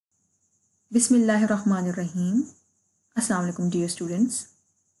Bismillahirrahmanirrahim. Assalamu alaikum dear students.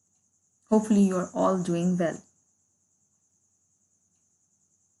 Hopefully you are all doing well.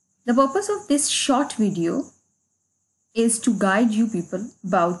 The purpose of this short video is to guide you people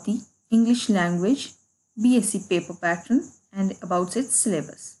about the English language BSc paper pattern and about its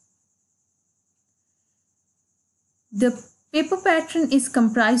syllabus. The paper pattern is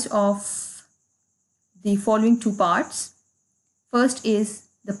comprised of the following two parts. First is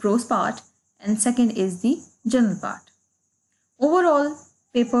the prose part and second is the general part. Overall,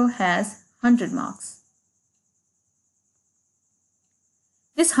 paper has 100 marks.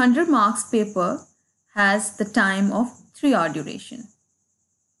 This 100 marks paper has the time of 3 hour duration.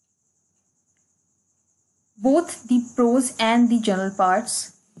 Both the prose and the general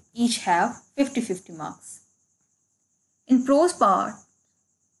parts each have 50-50 marks. In prose part,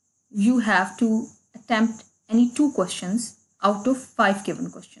 you have to attempt any 2 questions out of 5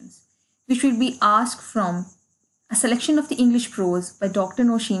 given questions, which will be asked from a selection of the English prose by Dr.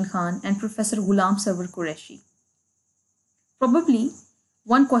 Nosheen Khan and Professor Ghulam Sarwar Qureshi. Probably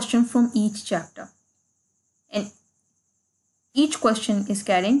 1 question from each chapter, and each question is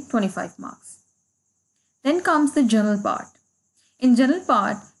carrying 25 marks. Then comes the general part. In general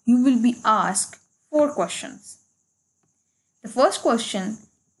part, you will be asked 4 questions. The first question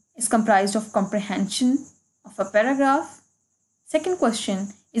is comprised of comprehension of a paragraph. Second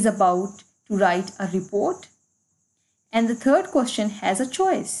question is about to write a report. And the third question has a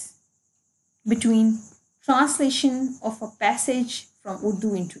choice between translation of a passage from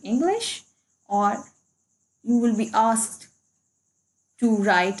Urdu into English, or you will be asked to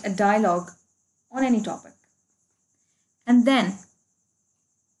write a dialogue on any topic. And then,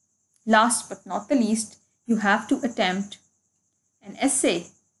 last but not the least, you have to attempt an essay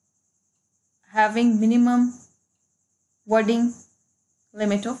having minimum wording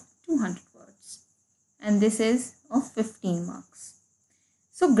limit of 200 words, and this is of 15 marks.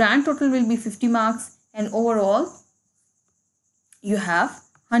 So grand total will be 50 marks, and overall you have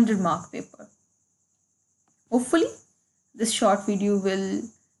 100 mark paper. Hopefully this short video will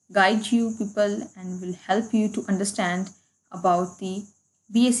guide you people and will help you to understand about the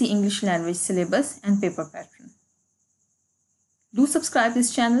BSc English language syllabus and paper pattern. Do subscribe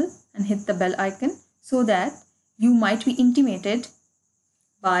this channel and hit the bell icon so that you might be intimated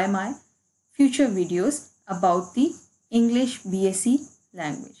by my future videos about the English BSc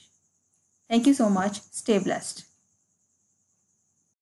language. Thank you so much. Stay blessed.